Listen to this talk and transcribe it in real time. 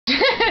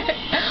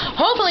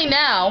hopefully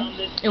now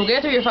it will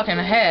get through your fucking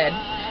head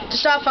to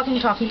stop fucking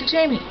talking to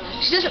Jamie.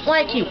 She doesn't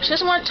like you. She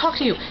doesn't want to talk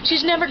to you.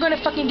 She's never gonna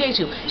fucking date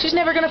you. She's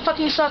never gonna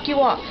fucking suck you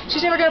off.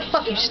 She's never gonna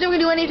fuck you. She's never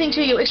gonna do anything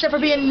to you except for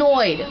be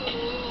annoyed.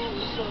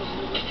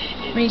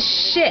 I mean,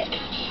 shit.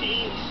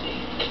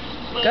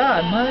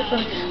 God,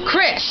 motherfucker.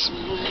 Kriss.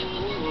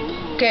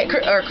 Okay,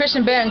 or Kriss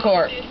and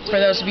Bancourt. For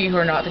those of you who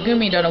are not the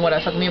Goomy, don't know what I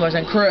fucking mean by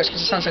saying Kriss,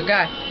 because it sounds like a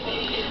guy.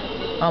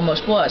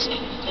 Almost was.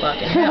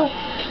 Fucking hell.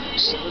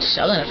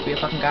 Still enough to be a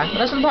fucking guy, but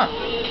that's the point.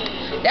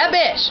 That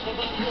bitch.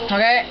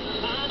 Okay?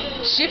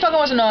 She fucking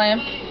was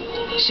annoying.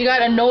 She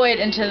got annoyed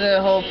into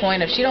the whole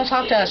point of she don't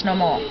talk to us no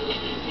more.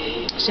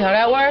 See how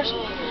that works?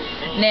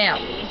 Now,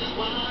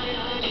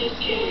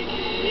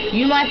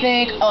 you might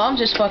think, oh, I'm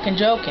just fucking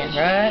joking,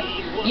 right?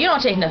 You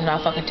don't take nothing I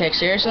fucking take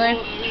seriously.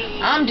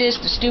 I'm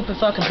just the stupid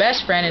fucking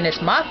best friend, and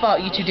it's my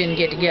fault you two didn't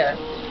get together.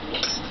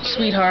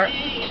 Sweetheart,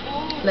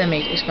 let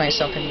me explain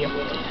something to you.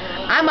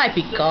 I might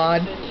be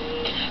God,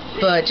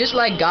 but just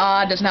like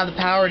God doesn't have the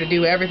power to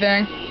do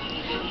everything,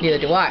 neither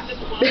do I.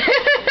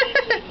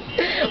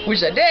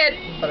 Wish I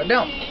did, but I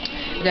don't.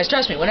 Because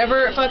trust me,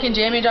 whenever fucking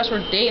Jamie and Josh were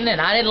dating and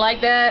I didn't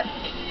like that,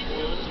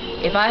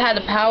 if I had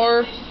the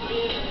power,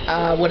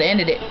 I would have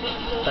ended it.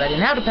 But I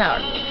didn't have the power.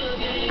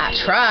 I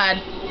tried,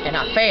 and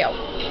I failed.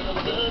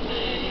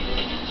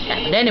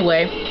 Happened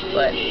anyway,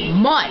 but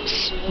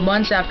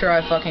months after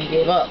I fucking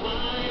gave up.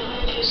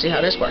 See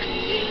how this works.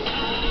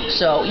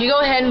 So, you go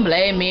ahead and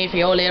blame me for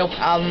your little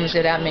problems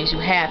if that makes you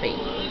happy.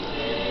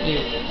 You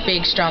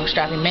big, strong,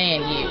 strapping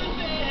man, you.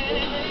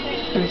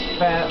 Who's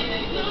fat?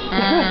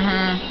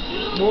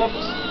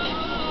 Whoops.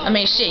 I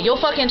mean, shit, you're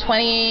fucking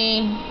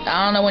 20.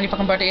 I don't know when your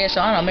fucking birthday is,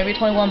 so I don't know, maybe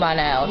 21 by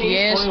now. If he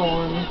is.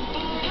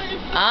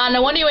 21.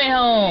 No wonder you ain't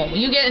home.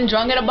 You getting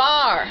drunk at a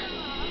bar.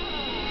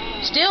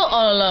 Still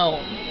all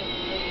alone.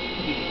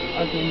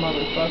 Ugly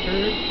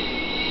motherfucker.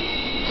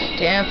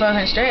 Damn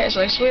fucking straight. It's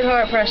like,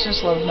 sweetheart,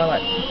 precious, love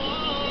moment.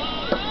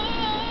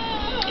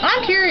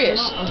 I'm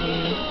curious.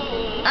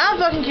 I'm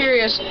fucking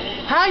curious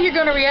how you're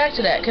gonna react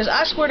to that, because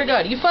I swear to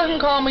God, you fucking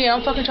call me and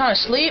I'm fucking trying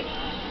to sleep,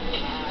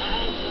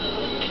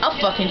 I'll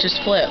fucking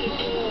just flip.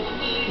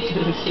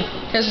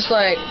 Because it's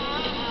like,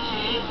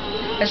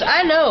 because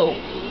I know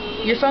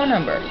your phone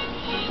number.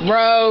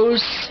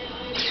 Rose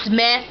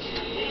Smith.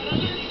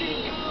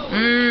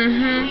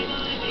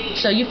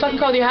 So you fucking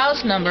call your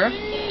house number,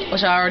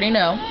 which I already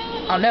know.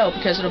 I'll know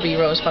because it'll be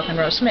Rose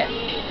Smith.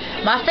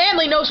 My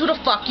family knows who the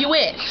fuck you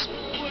is.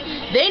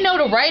 They know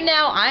that right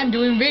now I'm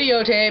doing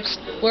videotapes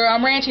where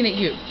I'm ranting at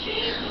you.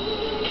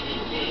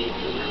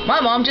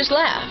 My mom just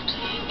laughed.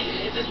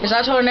 Because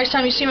I told her next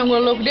time you see me I'm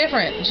going to look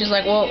different. And she's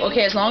like, well,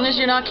 okay, as long as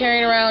you're not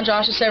carrying around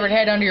Josh's severed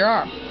head under your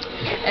arm.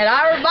 And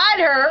I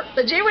remind her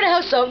that Jay would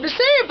have something to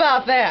say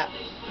about that.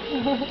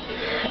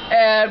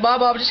 And my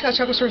mom just kind of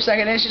chuckles for a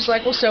second and she's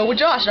like, well, so would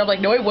Josh. And I'm like,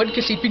 no, he wouldn't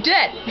because he'd be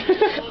dead.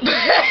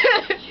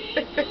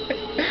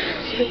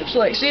 It's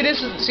like, see,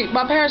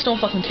 my parents don't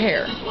fucking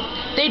care.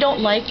 They don't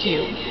like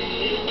you.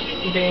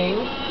 Dang.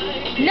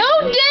 No,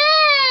 Dad!